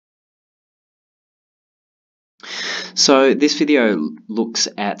So this video looks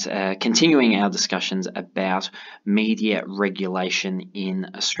at continuing our discussions about media regulation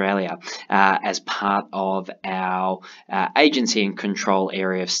in Australia as part of our agency and control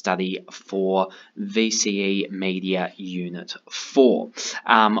area of study for VCE Media Unit 4.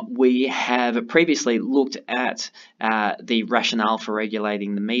 We have previously looked at the rationale for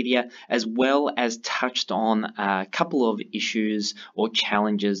regulating the media, as well as touched on a couple of issues or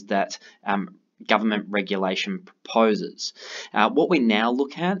challenges that government regulation proposes. What we now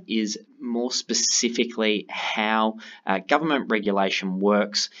look at is more specifically how government regulation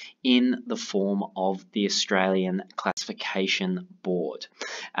works in the form of the Australian Classification Board.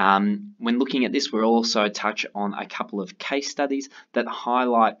 When looking at this, we'll also touch on a couple of case studies that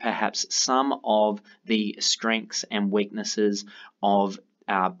highlight perhaps some of the strengths and weaknesses of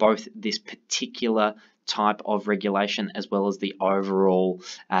both this particular type of regulation as well as the overall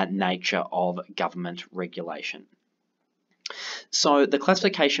nature of government regulation. So the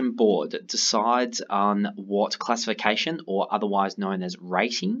Classification Board decides on what classification, or otherwise known as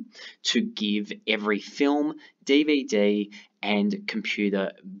rating, to give every film, DVD and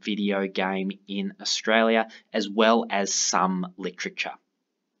computer video game in Australia, as well as some literature.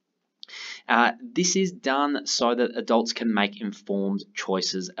 This is done so that adults can make informed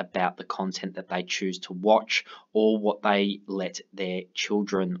choices about the content that they choose to watch or what they let their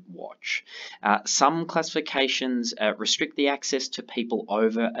children watch. Some classifications restrict the access to people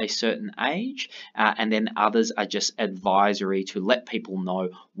over a certain age, and then others are just advisory to let people know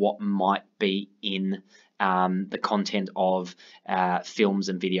what might be in the content of films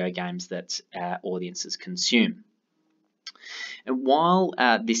and video games that audiences consume. And while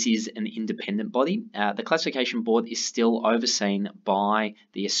this is an independent body, the Classification Board is still overseen by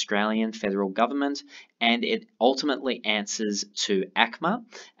the Australian federal government, and it ultimately answers to ACMA,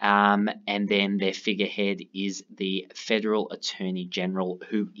 and then their figurehead is the Federal Attorney General,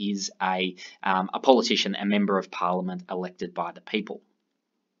 who is a politician, a member of Parliament elected by the people.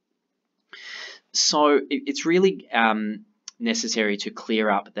 So it's really necessary to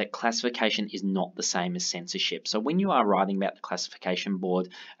clear up that classification is not the same as censorship. So when you are writing about the Classification Board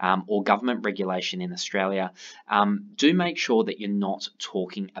or government regulation in Australia, do make sure that you're not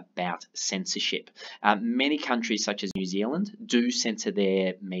talking about censorship. Many countries such as New Zealand do censor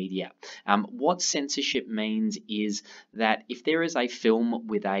their media. What censorship means is that if there is a film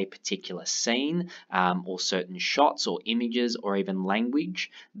with a particular scene or certain shots or images or even language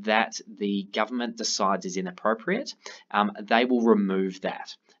that the government decides is inappropriate, they will remove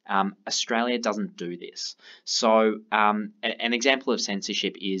that. Australia doesn't do this. So an example of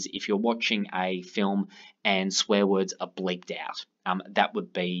censorship is if you're watching a film and swear words are bleeped out. That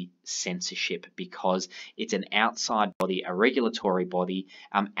would be censorship because it's an outside body, a regulatory body,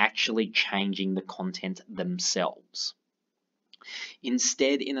 actually changing the content themselves.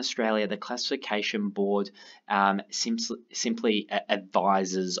 Instead, in Australia, the Classification Board simply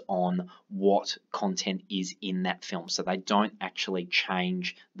advises on what content is in that film, so they don't actually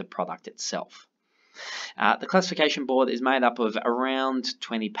change the product itself. The Classification Board is made up of around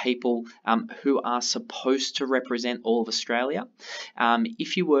 20 people who are supposed to represent all of Australia.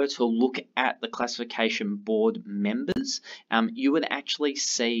 If you were to look at the Classification Board members, you would actually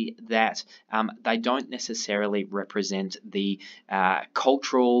see that they don't necessarily represent the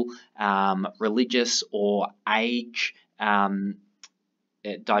cultural, religious or age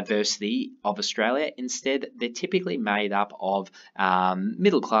diversity of Australia. Instead, they're typically made up of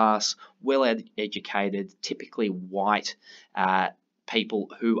middle class, well-educated, typically white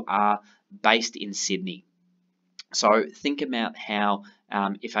people who are based in Sydney. So think about how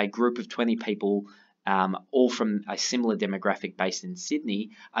if a group of 20 people all from a similar demographic based in Sydney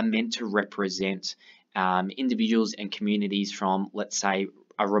are meant to represent individuals and communities from, let's say,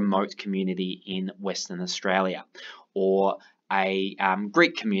 a remote community in Western Australia, or a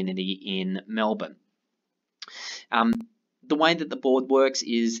Greek community in Melbourne. The way that the board works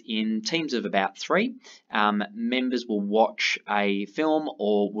is in teams of about 3. Members will watch a film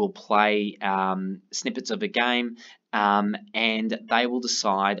or will play snippets of a game, and they will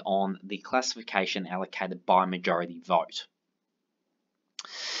decide on the classification allocated by majority vote.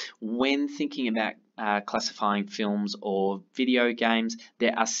 When thinking about classifying films or video games,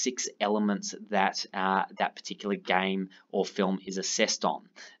 there are 6 elements that that particular game or film is assessed on.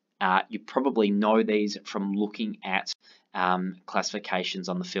 You probably know these from looking at classifications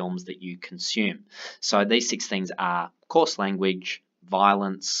on the films that you consume. So these 6 things are coarse language,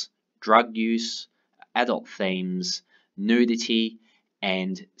 violence, drug use, adult themes, nudity,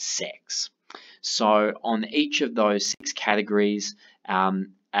 and sex. So on each of those 6 categories,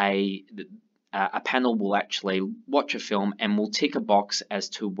 a panel will actually watch a film and will tick a box as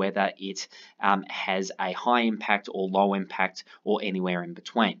to whether it has a high impact or low impact or anywhere in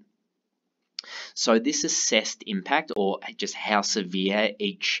between. So this assessed impact, or just how severe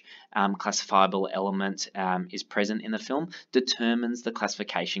each classifiable element is present in the film, determines the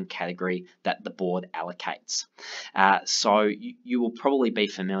classification category that the board allocates. So you will probably be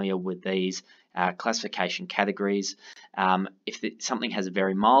familiar with these classification categories. If something has a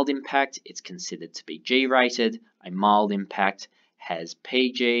very mild impact, it's considered to be G-rated. A mild impact has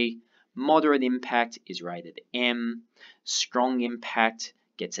PG. Moderate impact is rated M. Strong impact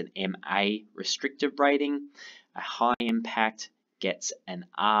gets an MA restrictive rating. A high impact gets an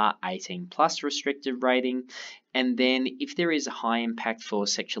R18 plus restrictive rating. And then if there is a high impact for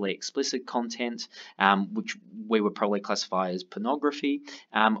sexually explicit content, which we would probably classify as pornography,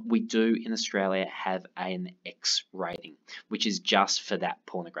 we do in Australia have an X rating, which is just for that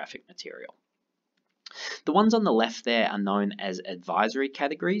pornographic material. The ones on the left there are known as advisory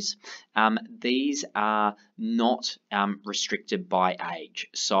categories. These are not restricted by age.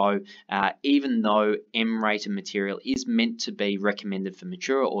 So even though M-rated material is meant to be recommended for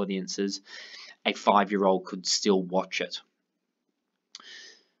mature audiences, a 5-year-old could still watch it.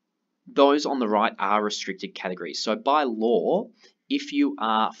 Those on the right are restricted categories. So by law, if you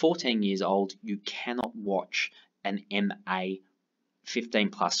are 14 years old, you cannot watch an MA 15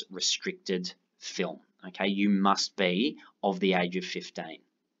 plus restricted film. Okay, you must be of the age of 15.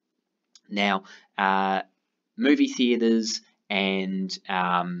 Now, movie theaters and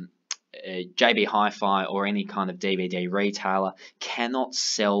JB Hi-Fi or any kind of DVD retailer cannot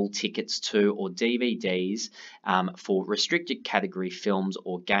sell tickets to or DVDs for restricted category films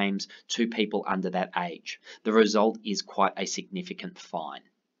or games to people under that age. The result is quite a significant fine.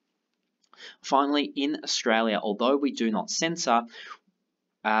 Finally, in Australia, although we do not censor,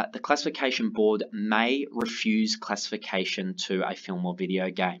 the classification board may refuse classification to a film or video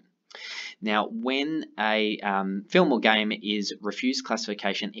game. Now, when a film or game is refused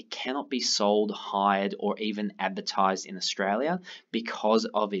classification, it cannot be sold, hired, or even advertised in Australia because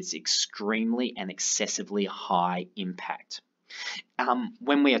of its extremely and excessively high impact.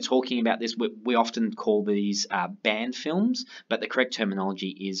 When we are talking about this, we often call these banned films, but the correct terminology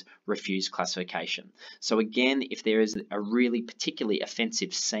is refused classification. So again, if there is a really particularly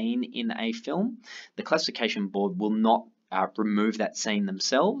offensive scene in a film, the classification board will not remove that scene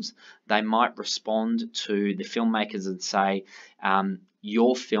themselves. They might respond to the filmmakers and say,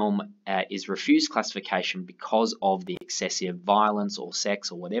 your film is refused classification because of the excessive violence or sex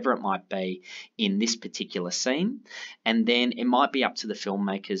or whatever it might be in this particular scene. And then it might be up to the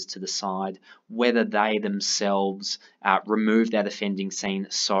filmmakers to decide whether they themselves remove that offending scene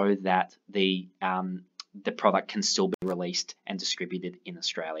so that the product can still be released and distributed in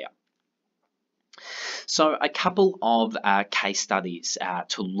Australia. So a couple of case studies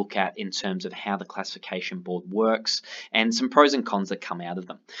to look at in terms of how the classification board works and some pros and cons that come out of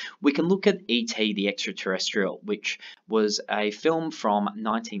them. We can look at E.T. the Extraterrestrial, which was a film from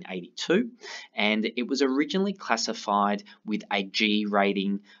 1982, and it was originally classified with a G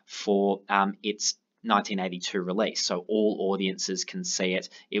rating for its 1982 release, so all audiences can see it.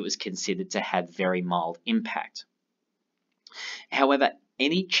 It was considered to have very mild impact. However,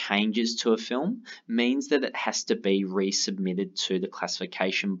 any changes to a film means that it has to be resubmitted to the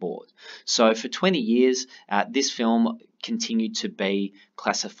classification board. So for 20 years, this film continued to be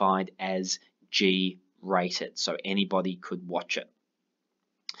classified as G-rated, so anybody could watch it.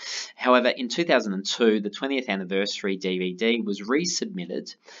 However, in 2002, the 20th anniversary DVD was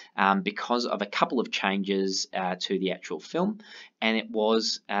resubmitted because of a couple of changes to the actual film, and it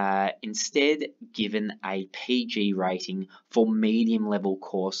was instead given a PG rating for medium level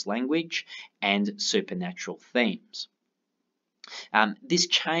coarse language and supernatural themes. This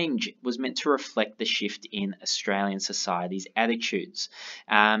change was meant to reflect the shift in Australian society's attitudes.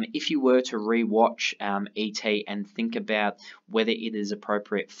 If you were to rewatch E.T. and think about whether it is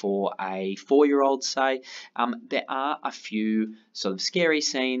appropriate for a 4-year-old, say, there are a few sort of scary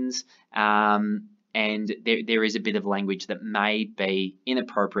scenes, and there is a bit of language that may be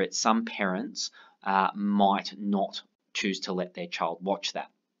inappropriate. Some parents might not choose to let their child watch that.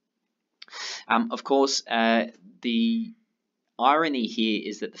 Of course, the irony here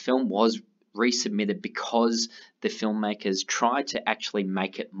is that the film was resubmitted because the filmmakers tried to actually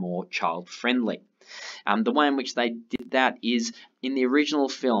make it more child-friendly. The way in which they did that is, in the original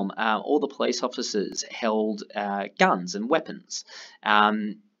film, all the police officers held guns and weapons.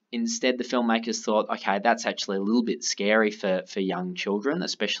 Instead, the filmmakers thought, okay, that's actually a little bit scary for young children,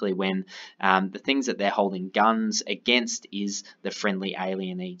 especially when the things that they're holding guns against is the friendly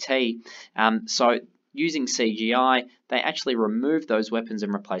alien ET. So using CGI, they actually removed those weapons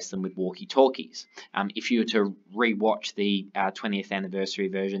and replaced them with walkie-talkies. If you were to re-watch the 20th anniversary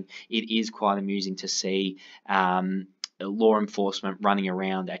version, it is quite amusing to see law enforcement running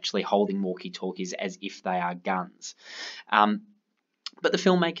around actually holding walkie-talkies as if they are guns. But the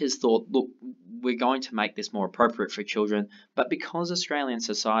filmmakers thought, look, we're going to make this more appropriate for children, but because Australian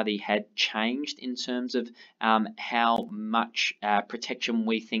society had changed in terms of how much protection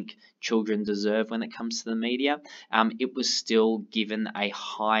we think children deserve when it comes to the media, it was still given a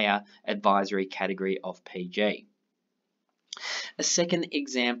higher advisory category of PG. A second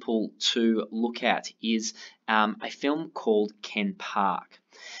example to look at is a film called Ken Park.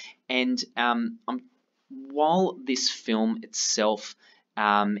 And while this film itself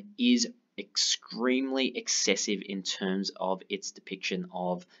is extremely excessive in terms of its depiction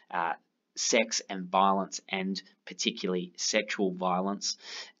of sex and violence, and particularly sexual violence,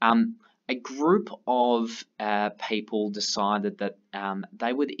 a group of people decided that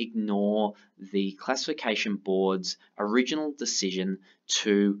they would ignore the classification board's original decision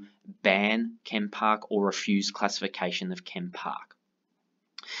to ban Ken Park or refuse classification of Ken Park.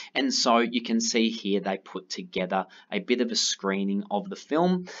 And so you can see here they put together a bit of a screening of the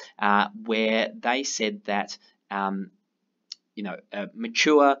film where they said that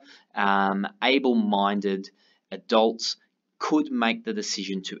mature, able-minded adults could make the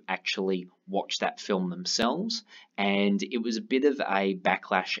decision to actually watch that film themselves, and it was a bit of a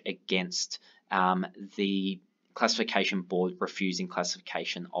backlash against the classification board refusing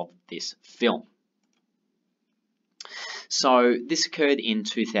classification of this film. So this occurred in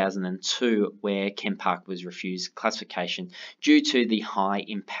 2002, where Ken Park was refused classification due to the high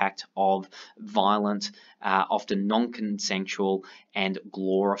impact of violent, often non-consensual and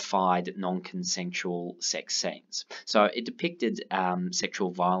glorified non-consensual sex scenes. So it depicted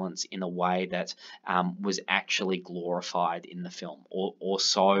sexual violence in a way that was actually glorified in the film, or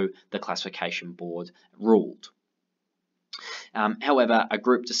so the classification board ruled. However, a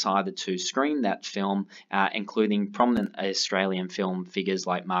group decided to screen that film, including prominent Australian film figures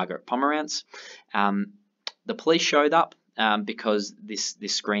like Margaret Pomerantz. The police showed up because this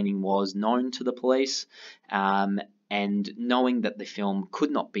screening was known to the police, and knowing that the film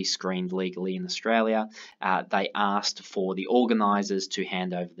could not be screened legally in Australia, they asked for the organisers to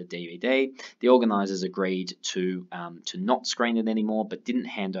hand over the DVD. The organisers agreed to not screen it anymore, but didn't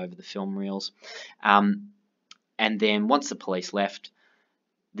hand over the film reels. And then once the police left,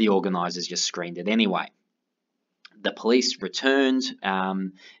 the organisers just screened it anyway. The police returned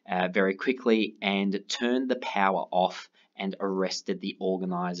very quickly and turned the power off and arrested the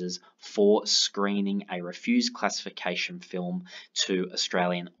organisers for screening a refused classification film to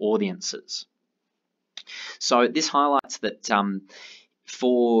Australian audiences. So this highlights that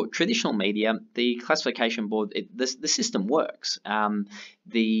for traditional media, the classification board, the system works.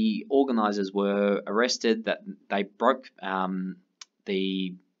 The organisers were arrested, that they broke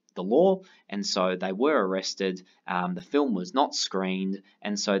the law, and so they were arrested. The film was not screened,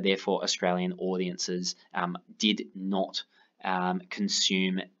 and so therefore Australian audiences did not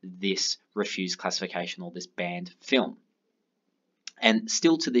consume this refused classification or this banned film. And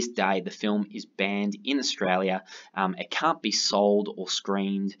still to this day, the film is banned in Australia. It can't be sold or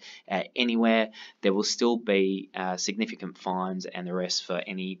screened anywhere. There will still be significant fines and arrests for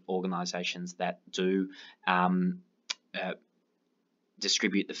any organisations that do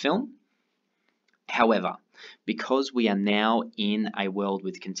distribute the film. However, because we are now in a world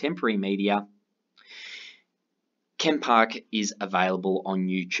with contemporary media, Ken Park is available on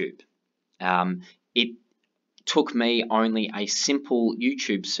YouTube. It took me only a simple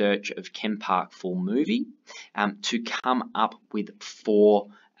YouTube search of Ken Park full movie to come up with 4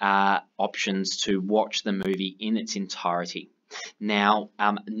 options to watch the movie in its entirety. Now,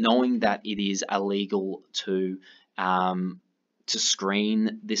 knowing that it is illegal to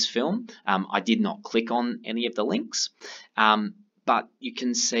screen this film, I did not click on any of the links, but you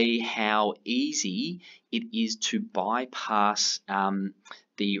can see how easy it is to bypass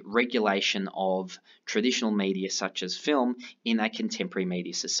the regulation of traditional media such as film in a contemporary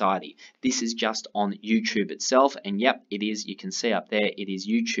media society. This is just on YouTube itself, and yep, it is, you can see up there, it is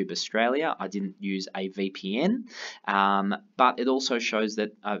YouTube Australia. I didn't use a VPN, but it also shows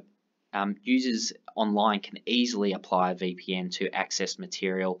that users online can easily apply a VPN to access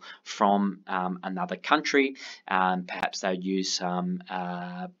material from another country. Perhaps they'd use some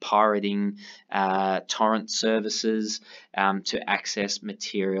pirating torrent services to access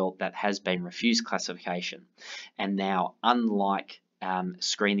material that has been refused classification. And now, unlike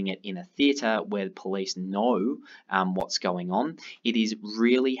screening it in a theatre where the police know what's going on, it is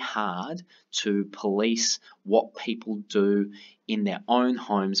really hard to police what people do in their own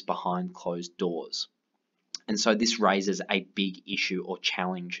homes behind closed doors. And so this raises a big issue or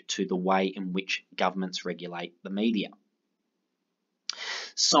challenge to the way in which governments regulate the media.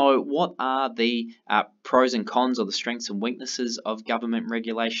 So what are the pros and cons, or the strengths and weaknesses of government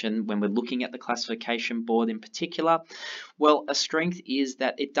regulation when we're looking at the classification board in particular? Well, a strength is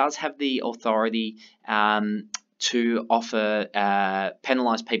that it does have the authority to offer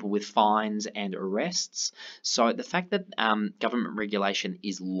penalise people with fines and arrests. So the fact that government regulation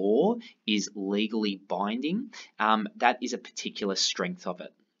is law, is legally binding, that is a particular strength of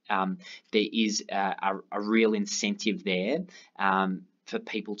it. There is a real incentive there for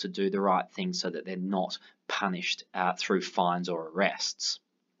people to do the right thing so that they're not punished through fines or arrests.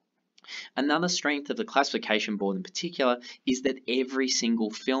 Another strength of the classification board in particular is that every single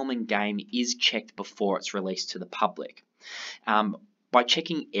film and game is checked before it's released to the public. By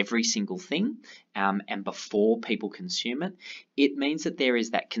checking every single thing and before people consume it, it means that there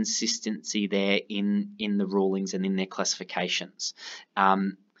is that consistency there in the rulings and in their classifications.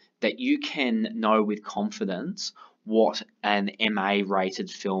 That you can know with confidence what an MA rated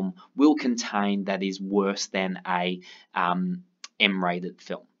film will contain that is worse than a M rated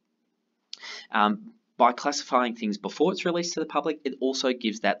film. By classifying things before it's released to the public, it also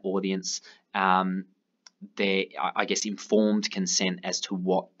gives that audience their, I guess, informed consent as to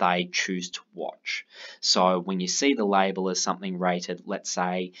what they choose to watch. So when you see the label as something rated, let's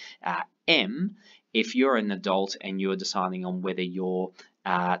say M, if you're an adult and you're deciding on whether your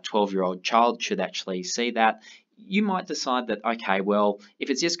 12-year-old child should actually see that, you might decide that, okay, well, if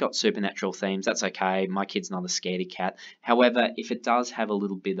it's just got supernatural themes, that's okay. My kid's not a scaredy cat. However, if it does have a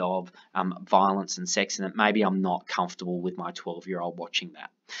little bit of violence and sex in it, maybe I'm not comfortable with my 12-year-old watching that.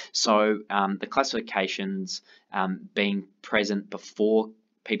 So the classifications being present before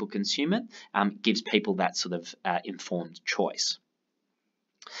people consume it gives people that sort of informed choice.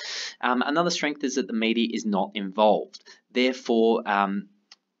 Another strength is that the media is not involved. Therefore,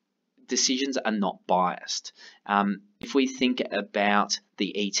 decisions are not biased. If we think about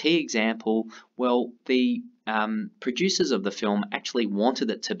the ET example, well, the producers of the film actually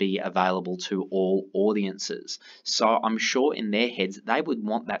wanted it to be available to all audiences. So I'm sure in their heads they would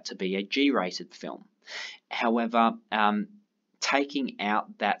want that to be a G-rated film. However, taking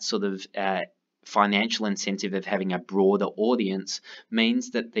out that sort of financial incentive of having a broader audience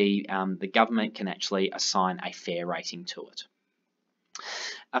means that the government can actually assign a fair rating to it.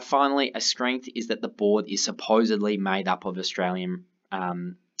 Finally, a strength is that the board is supposedly made up of Australian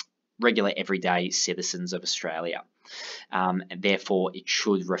regular everyday citizens of Australia, and therefore it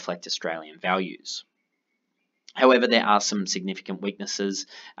should reflect Australian values. However, there are some significant weaknesses.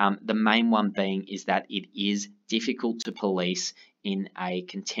 The main one being is that it is difficult to police in a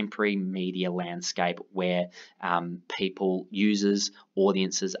contemporary media landscape where people, users,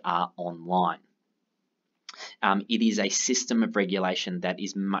 audiences are online. It is a system of regulation that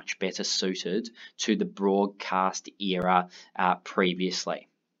is much better suited to the broadcast era previously.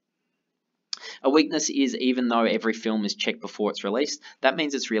 A weakness is, even though every film is checked before it's released, that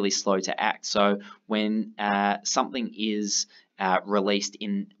means it's really slow to act. So when something is released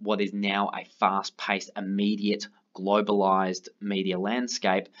in what is now a fast-paced, immediate, globalized media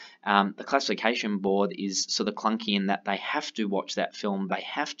landscape, the classification board is sort of clunky in that they have to watch that film, they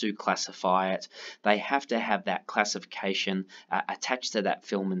have to classify it, they have to have that classification attached to that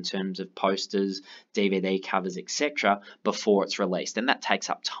film in terms of posters, DVD covers, etc. before it's released, and that takes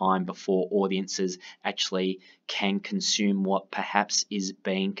up time before audiences actually can consume what perhaps is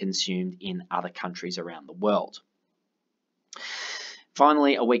being consumed in other countries around the world.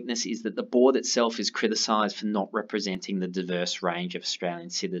 Finally, a weakness is that the board itself is criticised for not representing the diverse range of Australian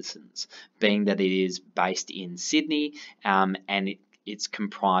citizens, being that it is based in Sydney and it's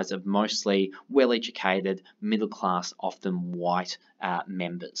comprised of mostly well-educated, middle-class, often white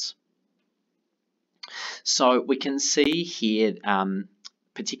members. So we can see here,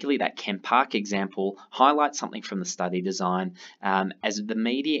 particularly that Kent Park example, highlights something from the study design. As the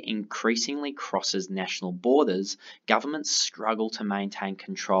media increasingly crosses national borders, governments struggle to maintain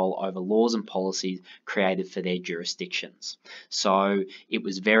control over laws and policies created for their jurisdictions. So it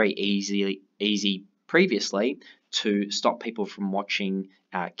was very easy previously to stop people from watching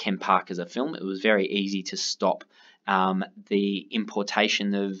Ken Park as a film. It was very easy to stop the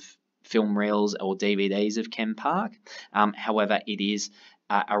importation of film reels or DVDs of Ken Park. However, it is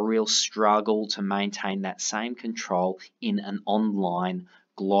a real struggle to maintain that same control in an online,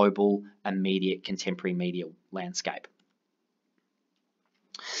 global, immediate contemporary media landscape.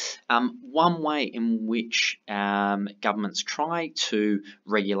 One way in which governments try to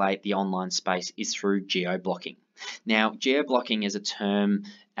regulate the online space is through geo-blocking. Now, geo-blocking is a term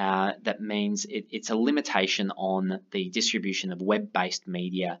that means it's a limitation on the distribution of web-based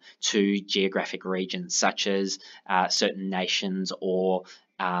media to geographic regions, such as certain nations or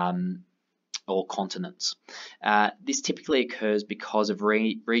continents. This typically occurs because of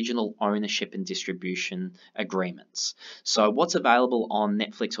regional ownership and distribution agreements. So what's available on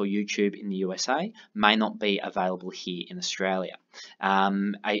Netflix or YouTube in the USA may not be available here in Australia.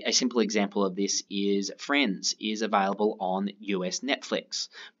 A simple example of this is Friends is available on US Netflix,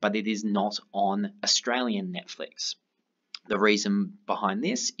 but it is not on Australian Netflix. The reason behind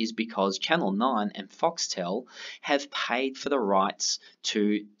this is because Channel 9 and Foxtel have paid for the rights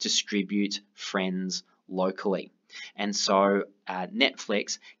to distribute Friends locally. And so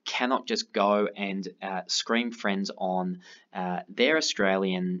Netflix cannot just go and stream Friends on their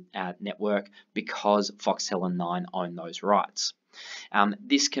Australian network because Foxtel and 9 own those rights.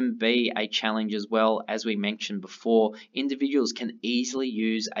 This can be a challenge as well. As we mentioned before, individuals can easily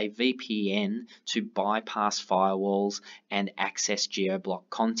use a VPN to bypass firewalls and access geo-block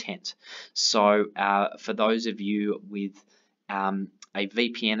content. So for those of you with a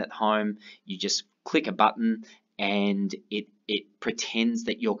VPN at home, you just click a button and it pretends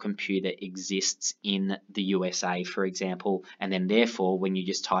that your computer exists in the USA, for example, and then therefore when you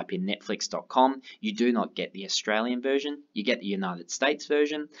just type in netflix.com, you do not get the Australian version, you get the United States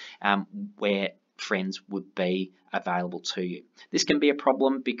version, where Friends would be available to you. This can be a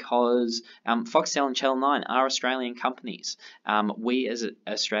problem because Foxtel and Channel 9 are Australian companies. We as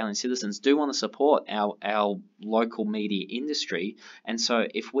Australian citizens do want to support our local media industry, and so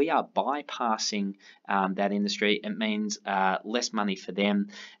if we are bypassing that industry, it means less money for them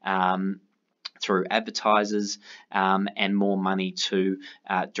through advertisers and more money to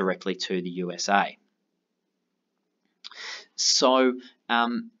directly to the USA. So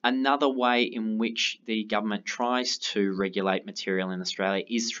another way in which the government tries to regulate material in Australia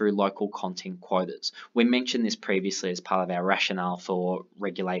is through local content quotas. We mentioned this previously as part of our rationale for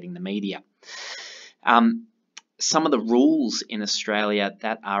regulating the media. Some of the rules in Australia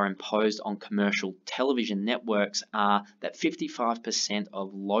that are imposed on commercial television networks are that 55%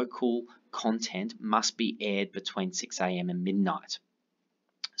 of local content must be aired between 6 a.m. and midnight.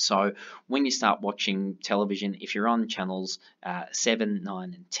 So when you start watching television, if you're on channels 7,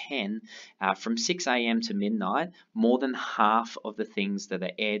 9 and 10, from 6 a.m. to midnight, more than half of the things that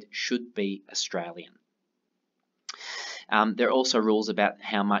are aired should be Australian. There are also rules about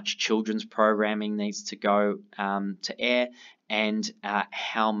how much children's programming needs to go to air and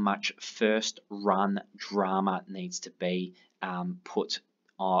how much first-run drama needs to be put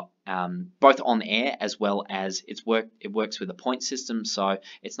both on air as well as it works with a point system, so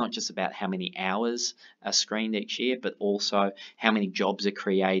it's not just about how many hours are screened each year, but also how many jobs are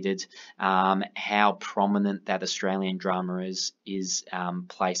created, how prominent that Australian drama is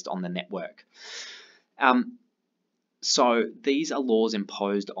placed on the network. So these are laws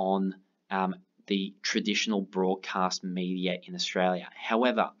imposed on the traditional broadcast media in Australia.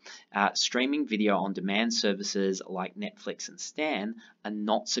 However, streaming video on demand services like Netflix and Stan are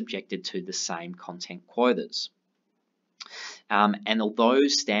not subjected to the same content quotas. And although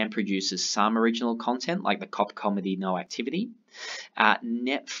Stan produces some original content like the cop comedy No Activity,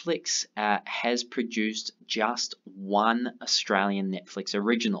 Netflix has produced just one Australian Netflix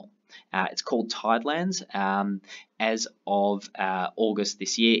original. It's called Tidelands. As of August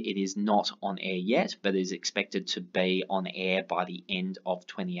this year, it is not on air yet, but is expected to be on air by the end of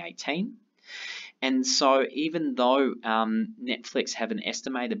 2018. And so even though Netflix have an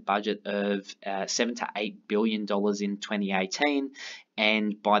estimated budget of $7 to $8 billion in 2018,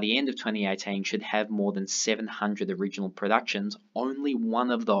 and by the end of 2018 should have more than 700 original productions, only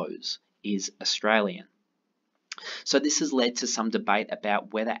one of those is Australian. So this has led to some debate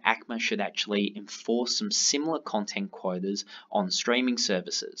about whether ACMA should actually enforce some similar content quotas on streaming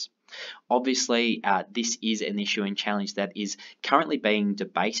services. Obviously, this is an issue and challenge that is currently being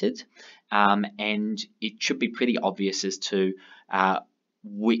debated, and it should be pretty obvious as to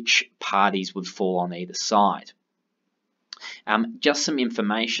which parties would fall on either side. Just some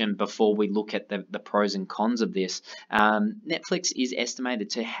information before we look at the pros and cons of this. Netflix is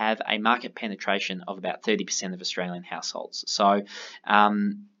estimated to have a market penetration of about 30% of Australian households. So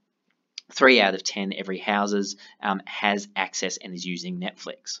 3 out of 10 every houses has access and is using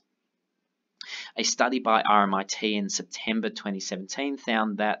Netflix. A study by RMIT in September 2017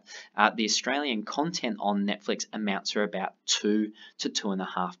 found that the Australian content on Netflix amounts to about 2 to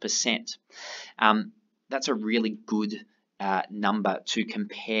 2.5%. That's a really good number to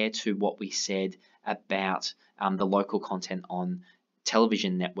compare to what we said about the local content on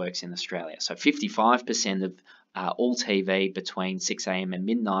television networks in Australia. So 55% of all TV between 6 a.m. and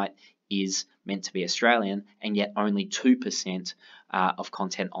midnight is meant to be Australian, and yet only 2% of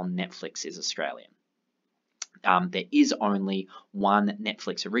content on Netflix is Australian. There is only one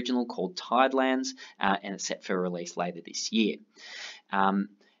Netflix original called Tidelands, and it's set for release later this year.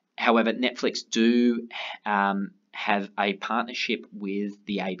 However, Netflix do have a partnership with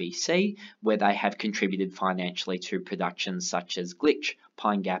the ABC, where they have contributed financially to productions such as Glitch,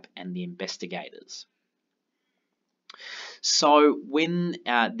 Pine Gap, and The Investigators. So when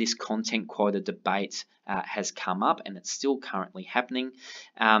this content quota debate has come up, and it's still currently happening,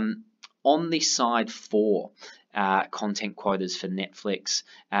 on the side for content quotas for Netflix,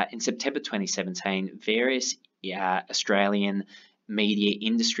 in September 2017, various Australian media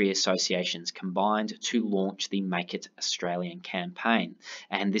industry associations combined to launch the Make It Australian campaign.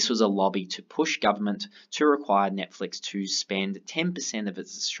 And this was a lobby to push government to require Netflix to spend 10% of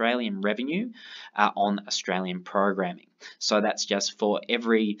its Australian revenue on Australian programming. So that's just for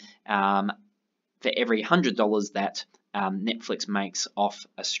every $100 that Netflix makes off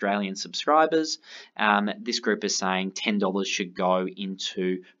Australian subscribers, this group is saying $10 should go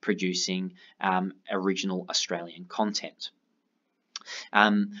into producing original Australian content.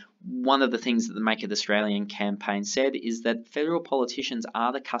 One of the things that the Make It Australian campaign said is that federal politicians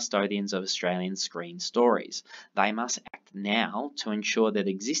are the custodians of Australian screen stories. They must act now to ensure that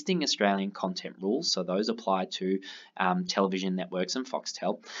existing Australian content rules, so those apply to television networks and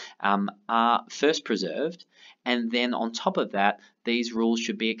Foxtel, are first preserved, and then on top of that, these rules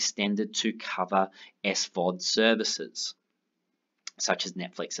should be extended to cover SVOD services, such as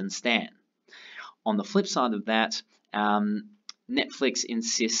Netflix and Stan. On the flip side of that, Netflix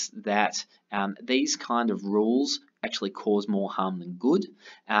insists that these kind of rules actually cause more harm than good,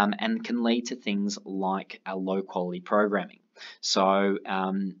 and can lead to things like low quality programming. So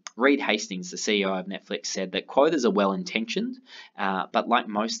Reed Hastings, the CEO of Netflix, said that quotas are well intentioned, but like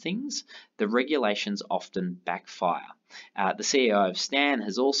most things, the regulations often backfire. The CEO of Stan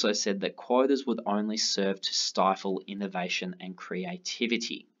has also said that quotas would only serve to stifle innovation and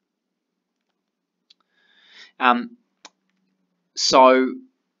creativity. So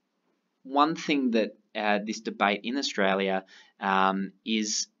one thing that this debate in Australia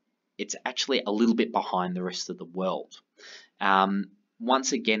is it's actually a little bit behind the rest of the world.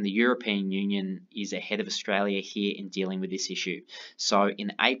 Once again, the European Union is ahead of Australia here in dealing with this issue. So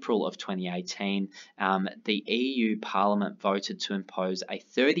in April of 2018, the EU Parliament voted to impose a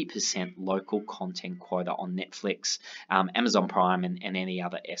 30% local content quota on Netflix, Amazon Prime, and any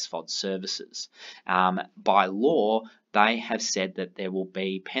other SVOD services. By law, they have said that there will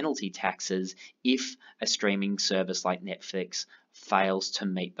be penalty taxes if a streaming service like Netflix fails to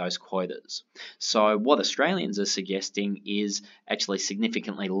meet those quotas. So what Australians are suggesting is actually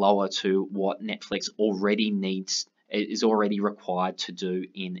significantly lower to what Netflix is already required to do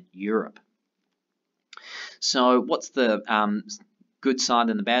in Europe. So what's the good side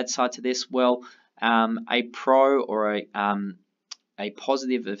and the bad side to this? Well, a pro or a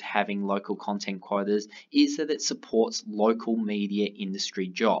positive of having local content quotas is that it supports local media industry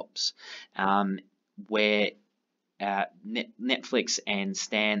jobs, where Netflix and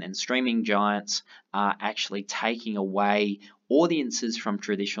Stan and streaming giants are actually taking away audiences from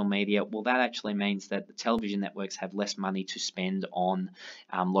traditional media. Well, that actually means that the television networks have less money to spend on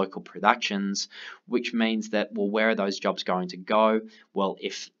local productions, which means that, well, where are those jobs going to go? Well,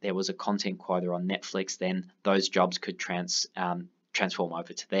 if there was a content quota on Netflix, then those jobs could transform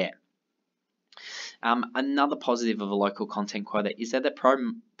over to there. Another positive of a local content quota is that it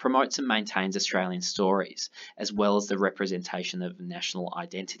promotes and maintains Australian stories, as well as the representation of national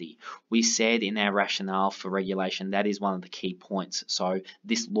identity. We said in our rationale for regulation that is one of the key points, so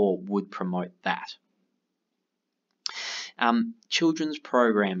this law would promote that. Children's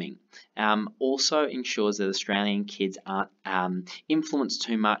programming also ensures that Australian kids aren't influenced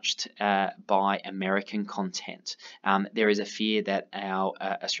too much by American content. There is a fear that our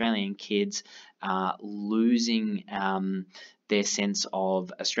Australian kids are losing their sense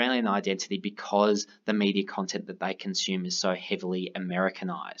of Australian identity because the media content that they consume is so heavily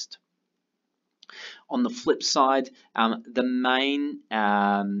Americanized. On the flip side, the main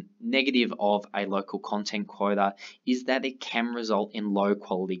negative of a local content quota is that it can result in low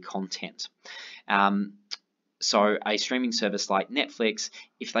quality content. So a streaming service like Netflix,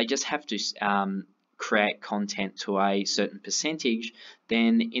 if they just have to create content to a certain percentage,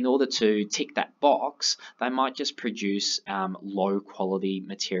 then in order to tick that box, they might just produce low quality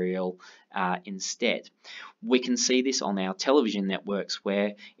material instead. We can see this on our television networks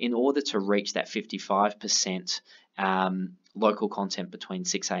where in order to reach that 55% local content between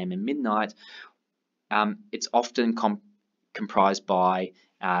 6 a.m. and midnight, it's often comprised by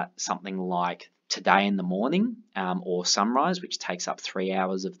something like Today in the Morning or Sunrise, which takes up 3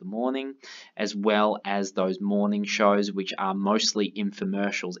 hours of the morning, as well as those morning shows, which are mostly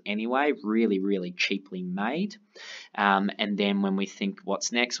infomercials anyway, really cheaply made. And then when we think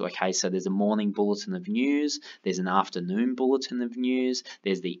what's next, okay, so there's a morning bulletin of news, there's an afternoon bulletin of news,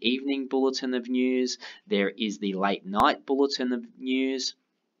 there's the evening bulletin of news, there is the late night bulletin of news.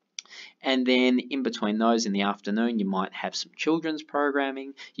 And then in between those in the afternoon, you might have some children's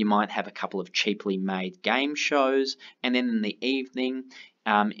programming, you might have a couple of cheaply made game shows, and then in the evening,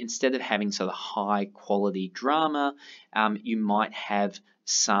 instead of having sort of high quality drama, you might have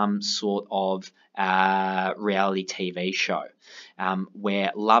some sort of reality TV show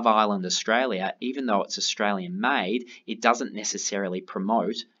where Love Island Australia, even though it's Australian made, it doesn't necessarily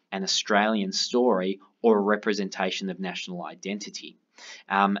promote an Australian story or a representation of national identity.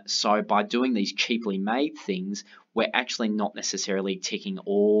 So by doing these cheaply made things, we're actually not necessarily ticking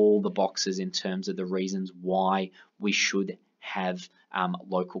all the boxes in terms of the reasons why we should have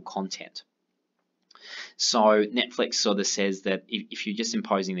local content. So Netflix sort of says that if you're just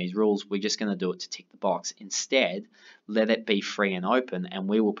imposing these rules, we're just going to do it to tick the box. Instead, let it be free and open, and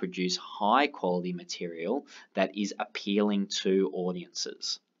we will produce high quality material that is appealing to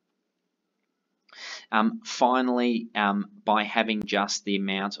audiences. Finally, by having just the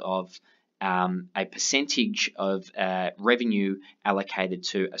amount of a percentage of revenue allocated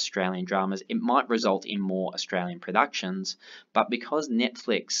to Australian dramas, it might result in more Australian productions, but because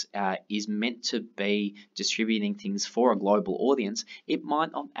Netflix is meant to be distributing things for a global audience, it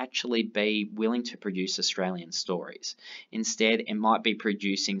might not actually be willing to produce Australian stories. Instead, it might be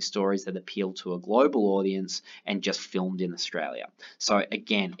producing stories that appeal to a global audience and just filmed in Australia. So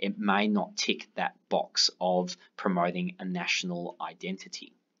again, it may not tick that box of promoting a national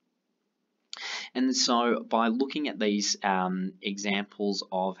identity. And so by looking at these examples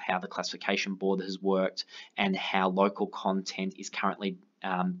of how the classification board has worked and how local content is currently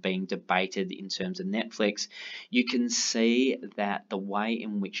being debated in terms of Netflix, you can see that the way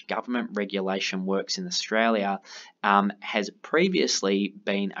in which government regulation works in Australia has previously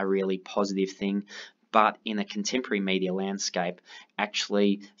been a really positive thing, but in a contemporary media landscape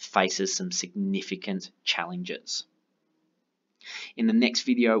actually faces some significant challenges. In the next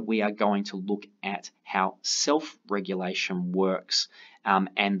video, we are going to look at how self-regulation works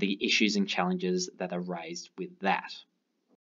and the issues and challenges that are raised with that.